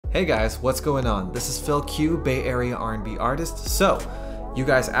Hey guys, what's going on? This is Phil Q, Bay Area R&B artist. So, you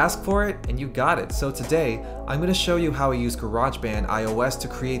guys asked for it and you got it. So today, I'm going to show you how I use GarageBand iOS to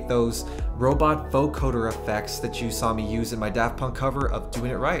create those robot vocoder effects that you saw me use in my Daft Punk cover of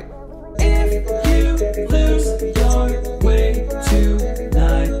Doing It Right. If you lose your way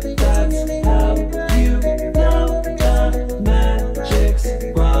tonight, that's how you know the magic's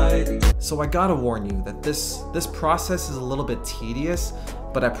right. So I gotta warn you that this process is a little bit tedious,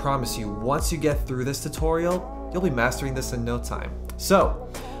 but I promise you, once you get through this tutorial, you'll be mastering this in no time. So,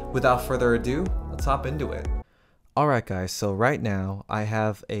 without further ado, let's hop into it. Alright guys, so right now I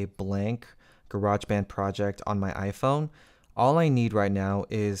have a blank GarageBand project on my iPhone. All I need right now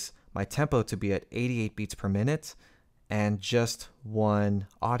is my tempo to be at 88 beats per minute and just one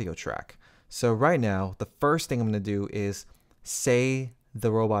audio track. So right now, the first thing I'm going to do is say the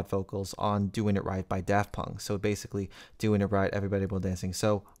robot vocals on Doing It Right by Daft Punk. So basically, Doing It Right, Everybody Will Dancing.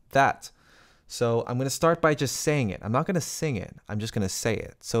 So I'm going to start by just saying it. I'm not going to sing it. I'm just going to say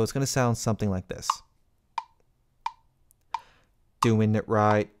it. So it's going to sound something like this. Doing it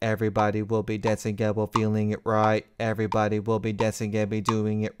right, everybody will be dancing, yeah, we're feeling it right. Everybody will be dancing, yeah, be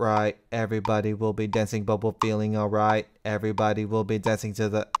doing it right. Everybody will be dancing, but we're feeling alright. Everybody will be dancing to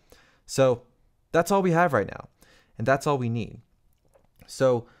the... So that's all we have right now. And that's all we need.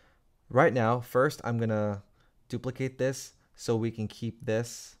 So right now, first I'm going to duplicate this so we can keep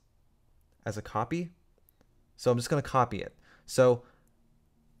this as a copy. So I'm just going to copy it. So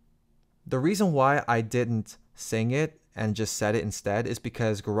the reason why I didn't sing it and just set it instead is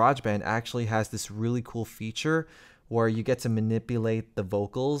because GarageBand actually has this really cool feature where you get to manipulate the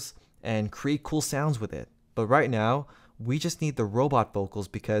vocals and create cool sounds with it. But right now, we just need the robot vocals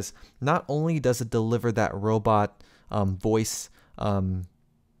because not only does it deliver that robot voice,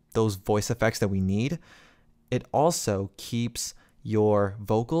 those voice effects that we need, it also keeps your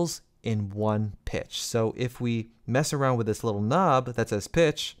vocals in one pitch. So if we mess around with this little knob that says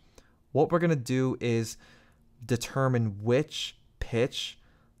pitch, what we're going to do is determine which pitch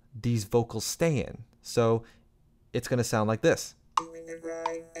these vocals stay in. So it's going to sound like this. Doing it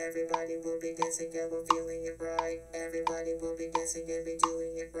right, everybody will be dancing, yeah, we're feeling it right. Everybody will be dancing, yeah, be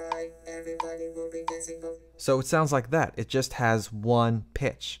doing it right. Everybody will be dancing. So it sounds like that. It just has one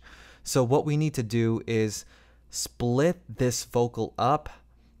pitch. So what we need to do is split this vocal up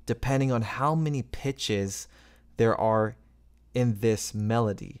depending on how many pitches there are in this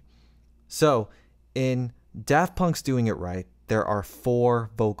melody. So in Daft Punk's Doing It Right, there are 4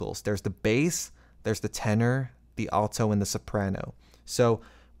 vocals. There's the bass, there's the tenor, the alto, and the soprano. So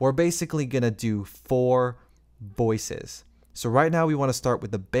we're basically going to do 4 voices. So right now we want to start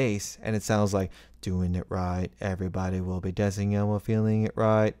with the bass, and it sounds like doing it right, everybody will be dancing and we're feeling it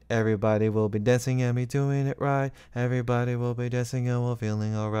right. Everybody will be dancing and be doing it right. Everybody will be dancing and we're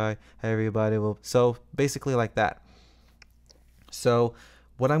feeling alright. Everybody will... So basically like that. So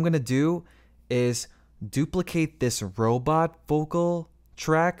what I'm going to do is duplicate this robot vocal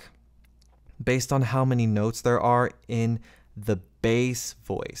track based on how many notes there are in the bass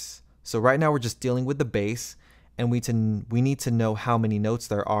voice. So right now we're just dealing with the bass, and we need to know how many notes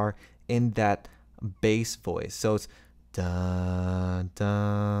there are in that bass voice. So it's dun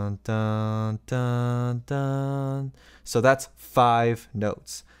dun dun dun dun. So that's 5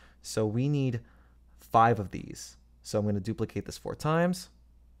 notes. So we need 5 of these. So I'm going to duplicate this 4 times.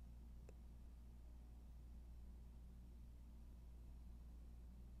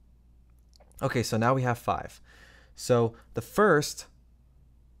 Okay, so now we have 5. So the first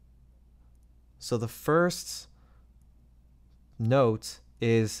note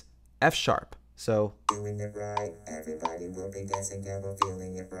is F sharp. So doing it right, everybody will be dancing, yeah, we're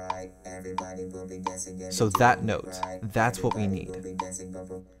feeling it right. Everybody will be dancing, yeah, so that note, that's what we need.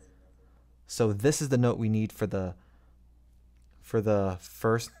 So this is the note we need for the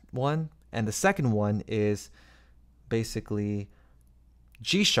first one, and the second one is basically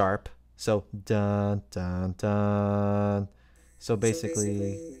G sharp. So dun dun dun. So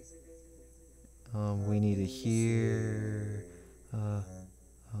basically, we need to hear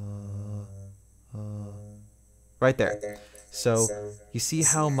right there. So you see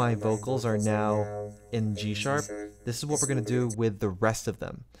how my vocals are now in G sharp? This is what we're gonna do with the rest of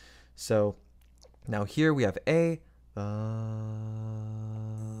them. So now here we have A.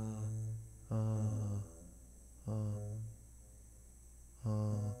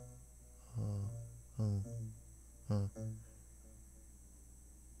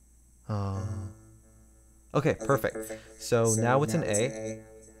 Okay, perfect. So now it's an A.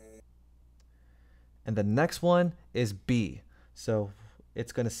 And the next one is B. So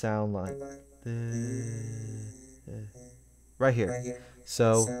it's going to sound like this. right here.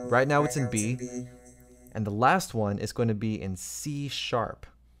 So right now it's in B, and the last one is going to be in C sharp.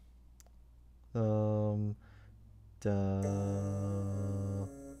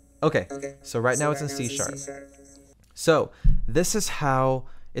 Okay, so right now it's in C sharp. So this is how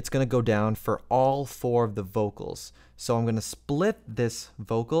it's going to go down for all 4 of the vocals. So I'm going to split this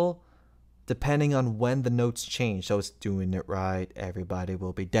vocal depending on when the notes change. So it's doing it right, everybody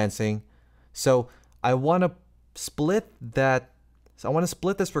will be dancing. So I want to split that. So I want to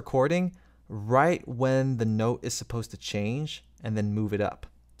split this recording right when the note is supposed to change and then move it up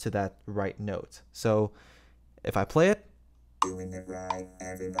to that right note. So if I play it, Doing it right,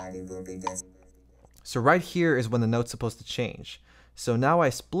 everybody will be dancing. So right here is when the note's supposed to change. So now I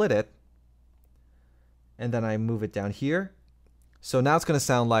split it, and then I move it down here. So now it's going to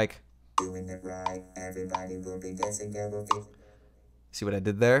sound like, Doing it right, everybody will be dancing and will be. see what I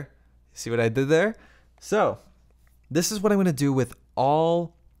did there? See what I did there? So this is what I'm going to do with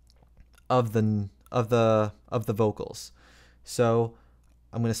all of the vocals. So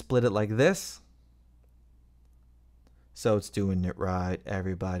I'm going to split it like this. So it's doing it right,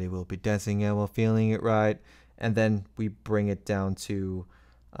 everybody will be dancing and we're feeling it right. And then we bring it down to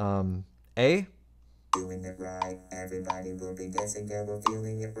A. Doing it right, everybody will be dancing and we're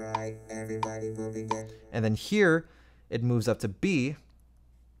feeling it right. Everybody will be dancing. And then here it moves up to B.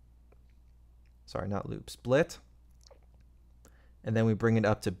 Sorry, not loop, split. And then we bring it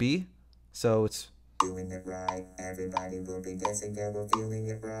up to B. So it's Doing it right, everybody will be dancing and we're feeling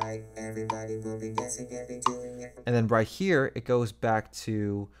it right. Everybody will be dancing and be doing it. And then right here it goes back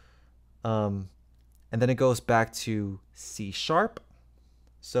to C sharp.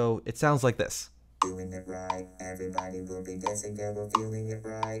 So it sounds like this. Doing it right, everybody will be dancing and we're feeling it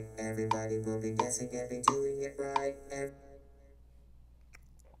right. Everybody will be dancing and be doing it right. And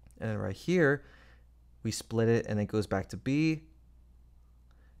then right here we split it and it goes back to B.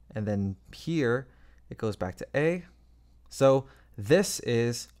 And then here it goes back to A. So this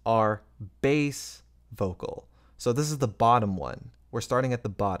is our bass vocal. So this is the bottom one. We're starting at the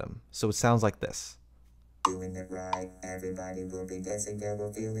bottom. So it sounds like this. Doing it right, everybody will be dancing and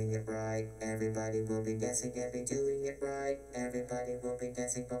we're feeling it right. Everybody will be dancing and be doing it right. Everybody will be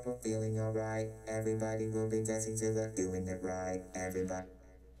dancing but we're feeling alright. Everybody will be dancing to the doing it right, everybody.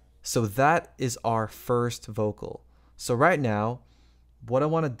 So that is our first vocal. So right now, what I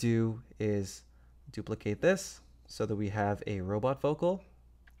want to do is duplicate this so that we have a robot vocal.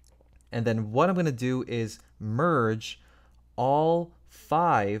 And then what I'm going to do is merge all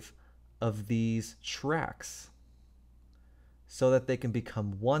 5 of these tracks so that they can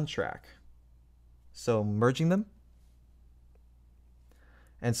become one track. So merging them.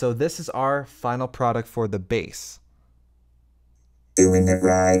 And so this is our final product for the bass. Doing it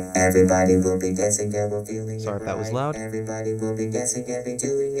right, everybody will be dancing and we're feeling it right. Sorry if that was loud. Everybody will be dancing and be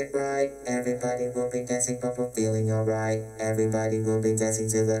doing it right. Everybody will be dancing but we're feeling alright. Everybody will be dancing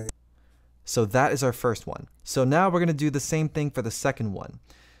to the. So that is our first one. So now we're going to do the same thing for the second one.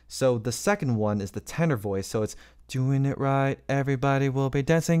 So the second one is the tenor voice. So it's doing it right, everybody will be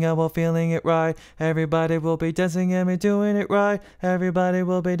dancing and we're feeling it right. Everybody will be dancing and we're doing it right. Everybody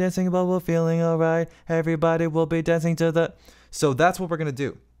will be dancing but we're feeling alright. Everybody will be dancing to the. So that's what we're going to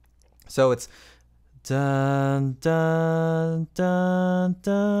do. So it's dun, dun, dun,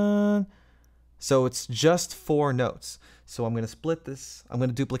 dun. So it's just 4 notes. So I'm going to split this. I'm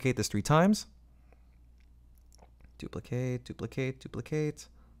going to duplicate this 3 times. Duplicate, duplicate, duplicate.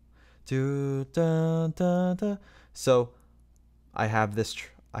 Do, dun, dun, dun. So I have this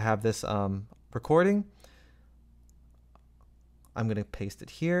recording. I'm going to paste it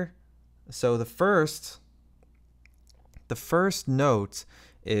here. So the first note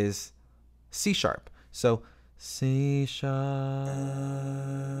is C sharp. So C sharp.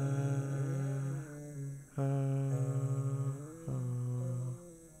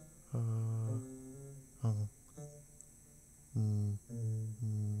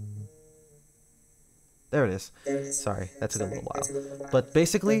 There it is. Sorry, that took a little while. But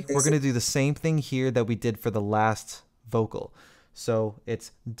basically, we're going to do the same thing here that we did for the last vocal. So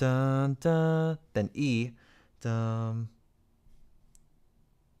it's dun, dun, then E, dum,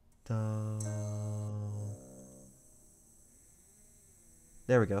 dum.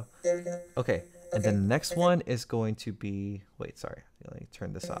 There we go. Okay, and then the next one is going to be, wait, sorry, let me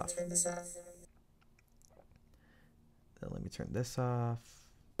turn this off. Then let me turn this off.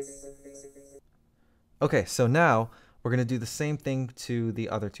 Okay, so now we're going to do the same thing to the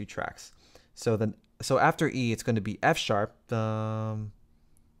other 2 tracks. So after E, it's going to be F sharp.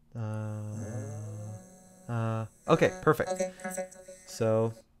 Okay, perfect.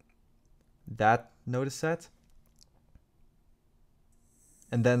 So that note is set.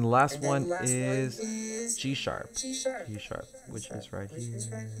 And then the last And then one the last is one is G sharp. G sharp. G sharp, which is right Which here. is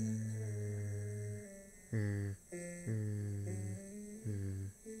right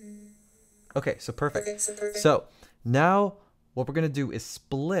Okay, so perfect. Okay, so perfect. So now what we're gonna do is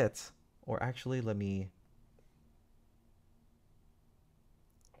split, or actually let me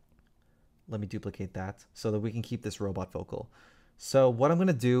duplicate that so that we can keep this robot vocal. So what I'm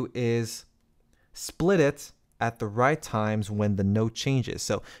gonna do is split it at the right times when the note changes.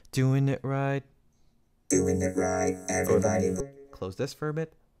 So doing it right. Doing it right, everybody. Close this for a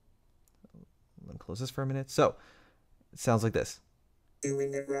bit. Let me close this for a minute. So it sounds like this.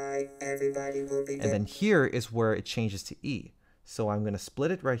 Doing it right, everybody will be. And then here is where it changes to E. So I'm going to split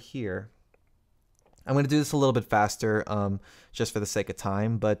it right here. I'm going to do this a little bit faster just for the sake of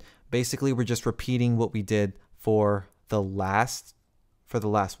time. But basically, we're just repeating what we did for the last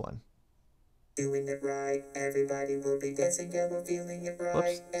one. Doing it right, everybody will be dancing and we're feeling it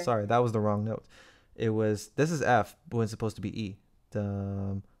right. Whoops, sorry, that was the wrong note. This is F, but it's supposed to be E.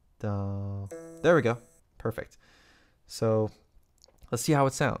 Dum, dum. There we go. Perfect. So let's see how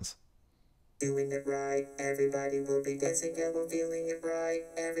it sounds. Doing it right, everybody will be dancing and we're feeling it right.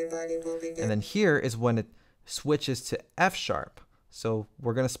 Everybody will be dancing. And then here is when it switches to F sharp. So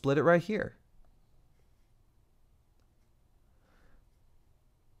we're going to split it right here.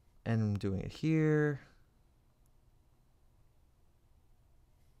 And I'm doing it here.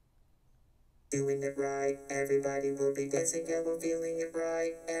 Doing it right, everybody will be dancing and we're feeling it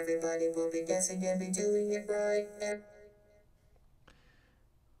right. Everybody will be dancing and be doing it right.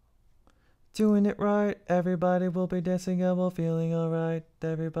 Doing it right, everybody will be dancing and we're feeling alright.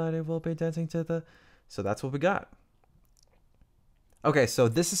 Everybody will be dancing to the... So that's what we got. Okay, so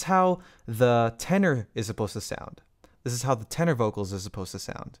this is how the tenor is supposed to sound. This is how the tenor vocals is supposed to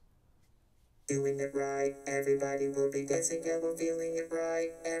sound. Doing it right, everybody will be dancing and we're feeling it right.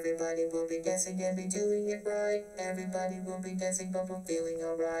 Everybody will be dancing and be doing it right. Everybody will be dancing but we're feeling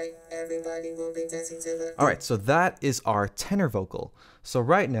alright. Everybody will be dancing to the... Alright, so that is our tenor vocal. So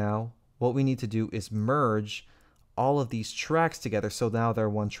right now, what we need to do is merge all of these tracks together so now they're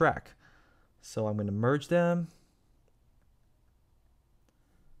one track. So I'm going to merge them.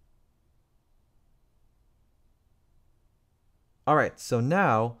 Alright, so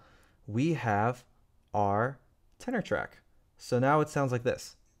now we have our tenor track. So now it sounds like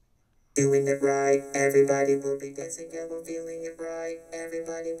this. Doing it right, everybody will be dancing and we're feeling it right.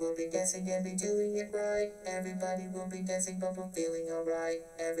 Everybody will be dancing and be doing it right. Everybody will be dancing but we're feeling alright.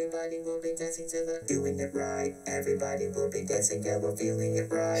 Everybody will be dancing to the... Doing it right, everybody will be dancing and we're feeling it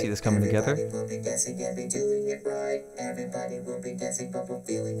right. See this coming together? Everybody will be dancing and be doing it right. Everybody will be dancing but we're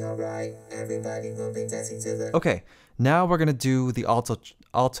feeling alright. Everybody will be dancing to the... Okay, now we're going to do the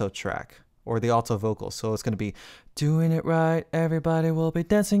alto track, or the alto vocal. So it's going to be doing it right, everybody will be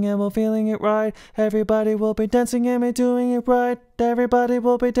dancing and we're feeling it right. Everybody will be dancing and we're doing it right. Everybody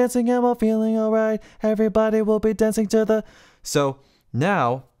will be dancing and we're feeling alright. Everybody will be dancing to the... So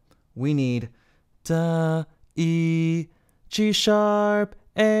now we need da, E, G sharp,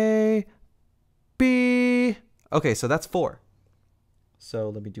 A, B. Okay, so that's 4. So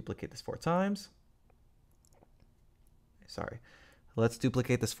let me duplicate this 4 times. Sorry. Let's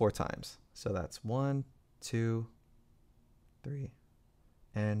duplicate this 4 times. So that's 1, 2, 3,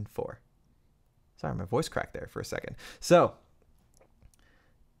 and 4. Sorry, my voice cracked there for a second. So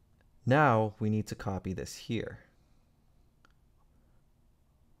now we need to copy this here.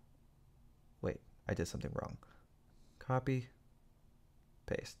 Wait, I did something wrong. Copy,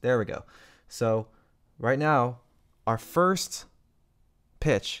 paste. There we go. So right now, our first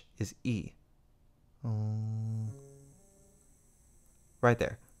pitch is E. Right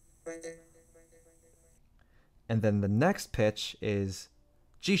there. And then the next pitch is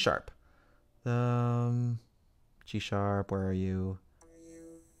G sharp. G sharp, where are you?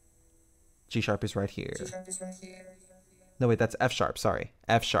 G sharp is right here. No, wait, that's F sharp, sorry.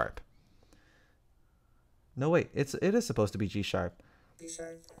 F sharp. No, wait, it is supposed to be G sharp.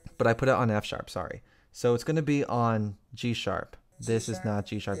 But I put it on F sharp, sorry. So it's going to be on G sharp. This is not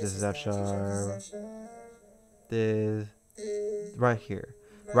G sharp, this is F sharp. This, right here.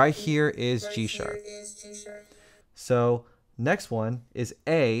 Right here is G sharp. So next one is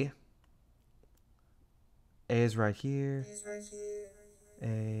A. A is right here.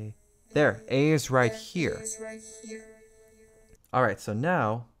 A. There. A is right here. All right. So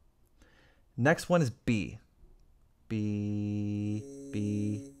now, next one is B. B.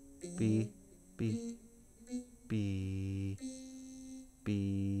 B. B. B. B.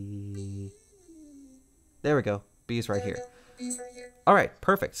 B. There we go. B is right here. All right,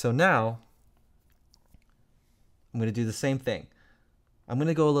 perfect. So now I'm going to do the same thing. I'm going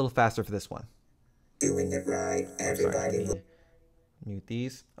to go a little faster for this one. Doing it right, everybody will. Mute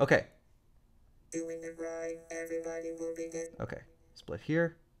these. Okay. Doing it right, everybody will be dancing. Okay. Split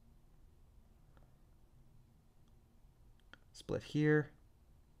here. Split here.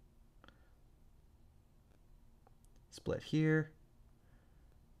 Split here.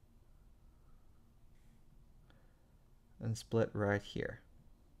 And split right here.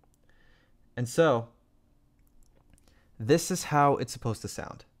 And so, this is how it's supposed to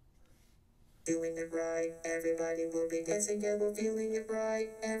sound. Doing it right, everybody will be dancing and we're feeling it right.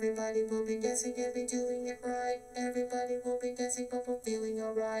 Everybody will be dancing and be doing it right. Everybody will be dancing but we're feeling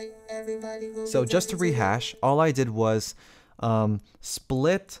alright. Everybody will So be just to rehash, all I did was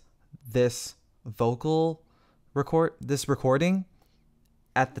split this recording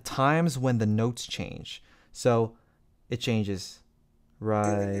at the times when the notes change. So it changes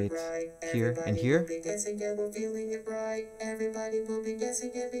right here and here. And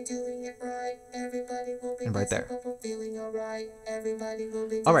right there.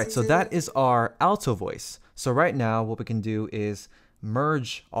 Alright, so that is our alto voice. So right now what we can do is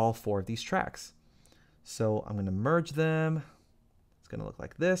merge all 4 of these tracks. So I'm going to merge them. It's going to look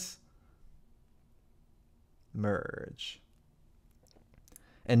like this. Merge.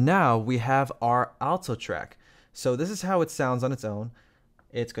 And now we have our alto track. So this is how it sounds on its own.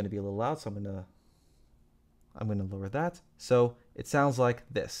 It's going to be a little loud, so I'm going to lower that. So it sounds like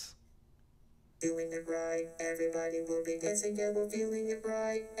this. Doing it right, everybody will be dancing and we're feeling it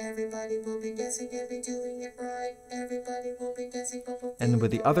right. Everybody will be dancing and be doing it right. Everybody will be dancing but we're feeling And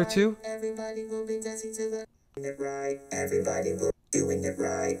with the other two, everybody will be dancing to the doing it right. Everybody will doing it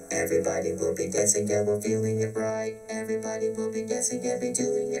right. Everybody will be dancing and we're feeling it right. Everybody will be dancing and be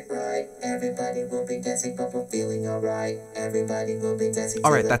doing it right. Everybody will be dancing but we're feeling alright. Everybody will be dancing.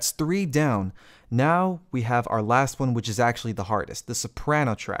 Alright, that's 3 down. Now we have our last one, which is actually the hardest, the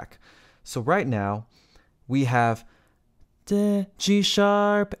soprano track. So right now we have D, G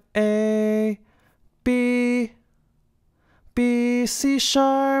sharp, A, B, B, C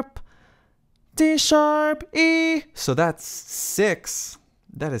sharp, D sharp, E. So that's 6.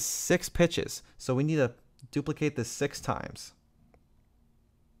 That is 6 pitches. So we need to duplicate this 6 times.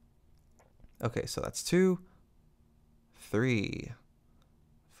 Okay, so that's 2, 3,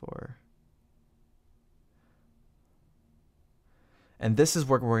 4. And this is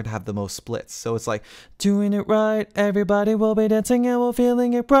where we're going to have the most splits. So it's like, doing it right, everybody will be dancing and we're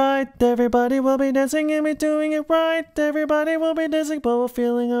feeling it right. Everybody will be dancing and we're doing it right. Everybody will be dancing but we're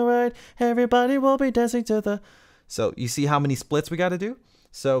feeling alright. Everybody will be dancing to the... So you see how many splits we got to do?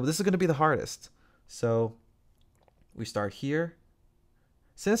 So this is going to be the hardest. So we start here.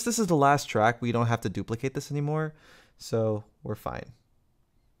 Since this is the last track, we don't have to duplicate this anymore. So we're fine.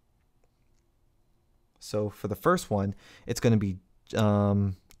 So for the first one, it's going to be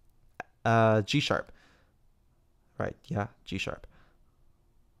G sharp. Right, yeah, G sharp.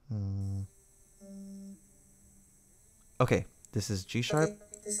 Okay, this is G sharp.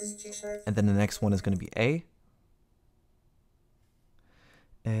 And then the next one is going to be A.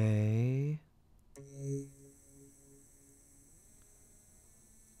 A.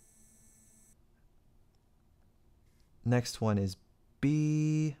 Next one is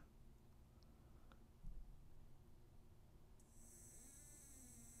B.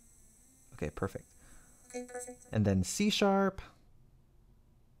 Okay, perfect. And then C sharp.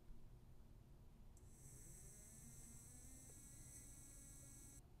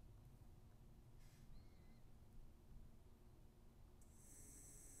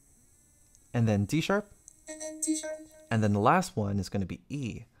 And then D sharp. And then the last one is going to be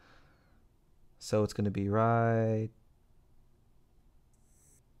E. So it's going to be right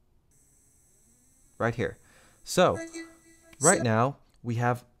here. So right now we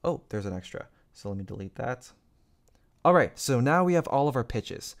have, oh, there's an extra. So let me delete that. All right, so now we have all of our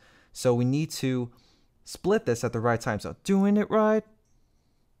pitches. So we need to split this at the right time. So doing it right.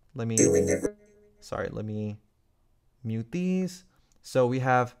 Let me mute these. So we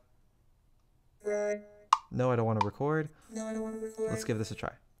have, no, I don't want to record. Let's give this a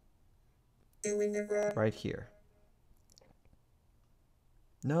try. Right here.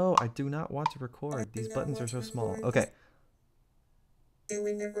 No, I do not want to record. These buttons are so small. Okay.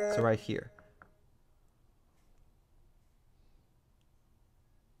 So right here.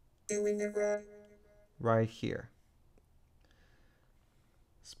 Right here.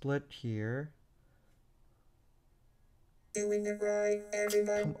 Split here.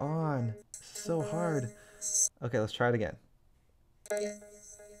 Come on. It's so hard. Okay, let's try it again.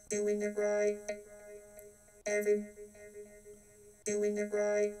 Doing it right. Doing it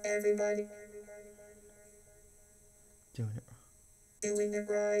right, everybody. Doing it. Doing it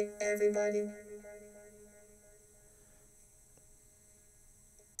right, everybody.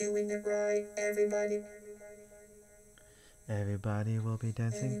 Doing it right, everybody. Everybody will be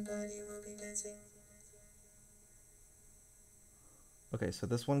dancing. Everybody will be dancing. Okay, so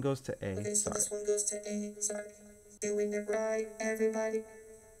this one goes to A. Okay, so Sorry. this one goes to A. Sorry. Doing it right, everybody.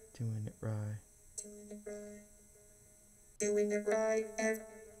 Doing it right. Doing it right. Doing it right,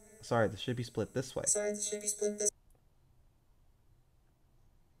 Sorry, this should be split this way. Sorry, this should be split this.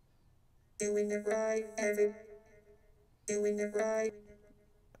 Doing it right, Doing it right.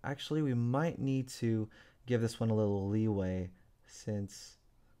 Actually, we might need to give this one a little leeway since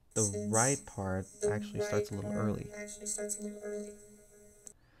the right part actually starts a little early.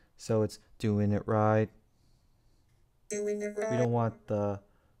 So it's doing it right. Doing it right. We don't want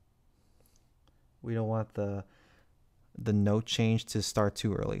the note change to start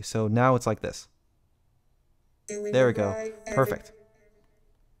too early. So now it's like this. Doing There we it go. right, Perfect.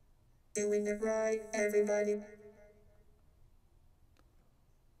 Doing it right, everybody.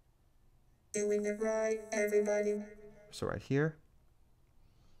 Doing it right, everybody. So right here.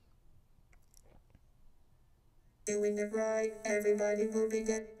 Doing it right, everybody will be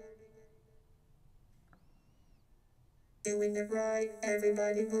good. Doing it right,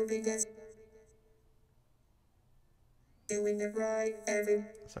 everybody will be good. Doing it right,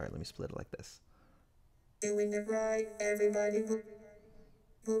 Sorry, let me split it like this. Doing it right, everybody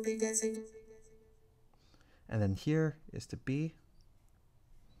will be dancing. And then here is to B.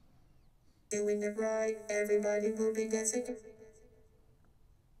 Doing it right, everybody will be dancing.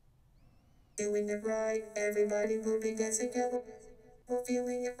 Doing it right, everybody will be dancing. We're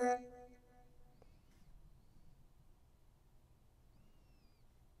feeling it right.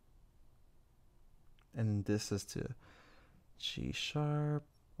 And this is to G sharp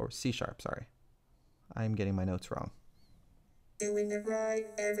or C sharp, sorry. I'm getting my notes wrong. Doing it right,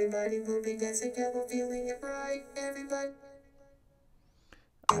 everybody will be dancing. We're feeling it right, everybody.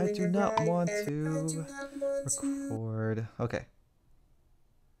 I do not want to record. Okay.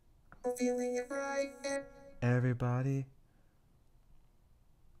 We're feeling it right, Everybody.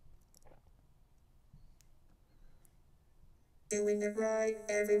 Doing it right,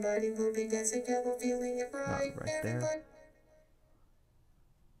 everybody will be dancing. We're feeling it right, Not right there.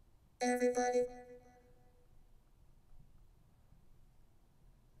 Everybody.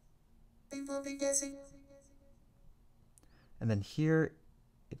 We will be dancing. And then here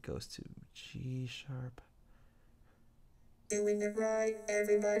it goes to G sharp. Doing it right,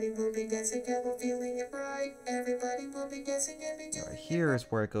 everybody will be dancing. We're feeling it right, everybody will be dancing. Right here is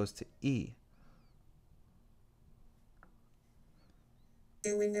where it goes to E.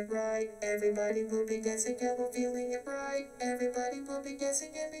 Doing it right, everybody will be dancing. We're feeling it right, everybody will be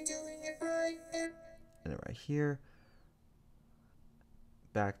dancing and be doing it right. And then right here,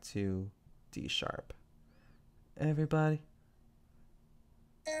 back to D sharp. Everybody.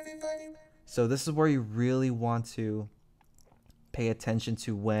 Everybody. So this is where you really want to pay attention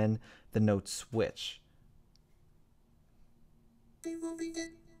to when the notes switch. We will be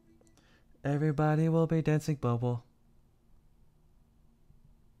Everybody will be dancing bubble.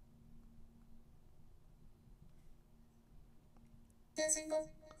 dancing.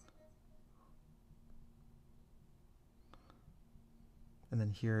 And then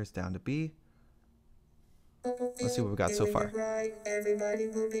here is down to B. Let's see what we got so far. Right, everybody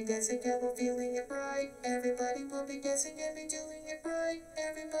will be dancing and we're feeling it right. Everybody will be dancing and be doing it right.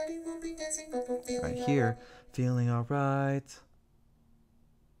 Everybody will be dancing but we're feeling Right here, feeling alright.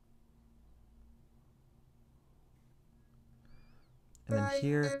 And then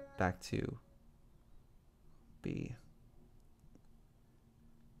here, back to B.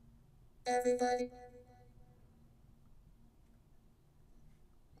 Everybody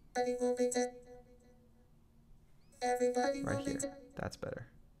will be dancing. Everybody Right will be here, that's better.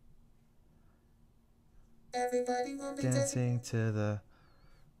 Everybody will be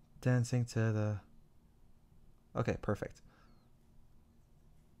Dancing to the. Okay, perfect.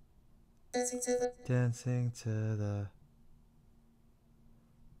 Dancing to the. Dancing to the.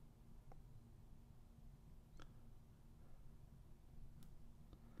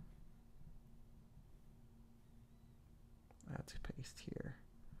 I have to paste here.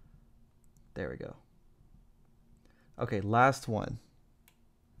 There we go. Okay, last one.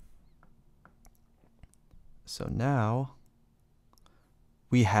 So now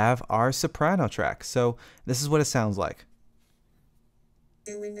we have our soprano track. So this is what it sounds like.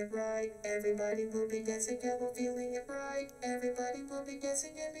 Doing it right, everybody will be dancing and we're feeling it right. Everybody will be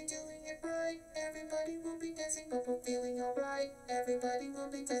dancing and be doing it right. Everybody will be dancing but we're feeling alright. Everybody will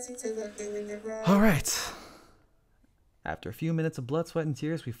be dancing to the doing it right. All right. After a few minutes of blood, sweat, and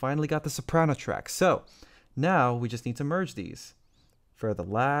tears, we finally got the soprano track. So now we just need to merge these for the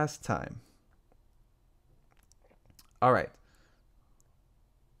last time. All right.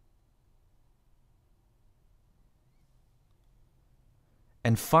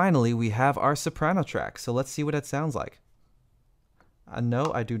 And finally, we have our soprano track. So let's see what it sounds like.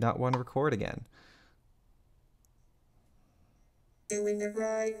 No, I do not want to record again. Doing it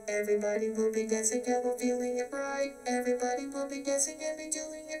right, everybody will be dancing and we're feeling it right. Everybody will be dancing and be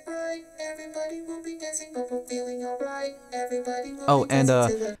doing it right. Everybody will be dancing but we're feeling alright. Everybody will be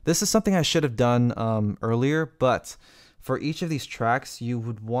dancing. This is something I should have done earlier, but for each of these tracks, you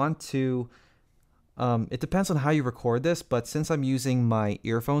would want to, it depends on how you record this, but since I'm using my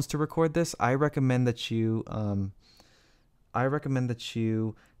earphones to record this, I recommend that you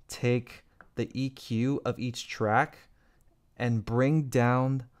take the EQ of each track and bring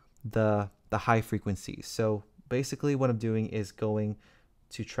down the high frequencies. So basically what I'm doing is going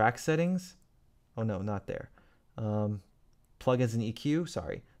to track settings. Oh no, not there. Plugins and EQ,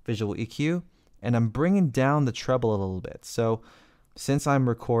 sorry, visual EQ. And I'm bringing down the treble a little bit. So since I'm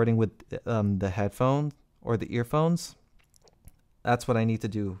recording with the headphone or the earphones, that's what I need to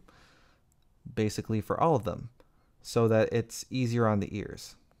do basically for all of them so that it's easier on the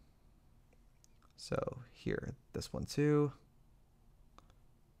ears. So here, this one too.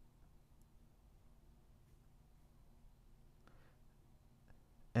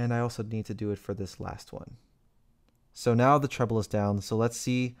 And I also need to do it for this last one. So now the treble is down. So let's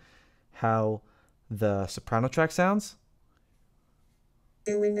see how the soprano track sounds.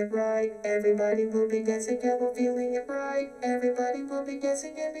 Doing it right, everybody will be dancing and we're feeling it right. Everybody will be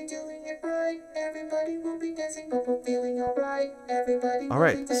dancing and be doing it right. Everybody will be dancing but we're feeling alright. Everybody will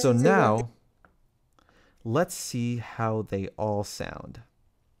be dancing. Alright, so now let's see how they all sound.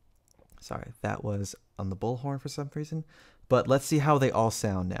 Sorry, that was on the bullhorn for some reason. But let's see how they all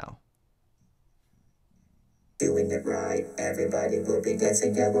sound now. Doing it right, everybody will be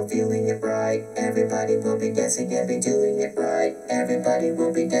dancing and we're feeling it right. Everybody will be dancing and be doing it right. Everybody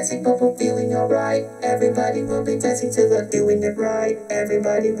will be dancing but we're feeling alright. Everybody will be dancing to the doing it right.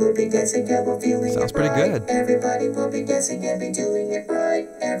 Everybody will be dancing and we're feeling Sounds it right. pretty good. Everybody will be dancing and be doing it right.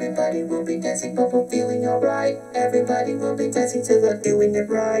 Everybody will be dancing but we're feeling alright. Everybody will be dancing to the doing it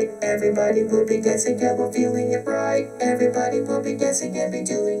right. Everybody will be dancing and we're feeling it right. Everybody will be dancing and be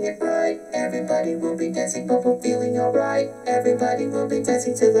doing it right. Everybody will be dancing but we're feeling alright. Everybody will be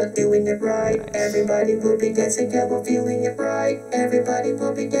dancing to the doing it right. Nice. Everybody will be dancing and we're feeling it right. Everybody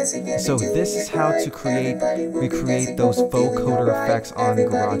will be dancing and so this is how to recreate those vocoder effects on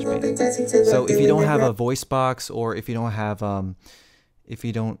GarageBand. So if you don't have a voice box, or if you don't have if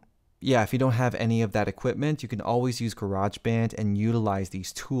you don't have any of that equipment, you can always use GarageBand and utilize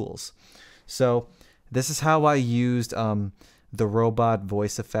these tools. So this is how I used the robot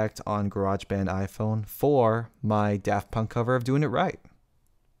voice effect on GarageBand iPhone for my Daft Punk cover of Doing It Right.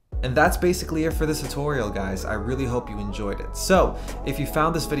 And that's basically it for this tutorial, guys. I really hope you enjoyed it. So if you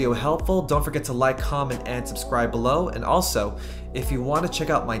found this video helpful, don't forget to like, comment, and subscribe below. And also, if you want to check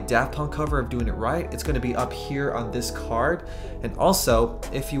out my Daft Punk cover of Doing It Right, it's going to be up here on this card. And also,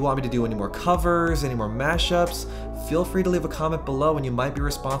 if you want me to do any more covers, any more mashups, feel free to leave a comment below and you might be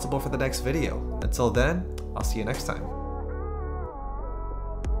responsible for the next video. Until then, I'll see you next time.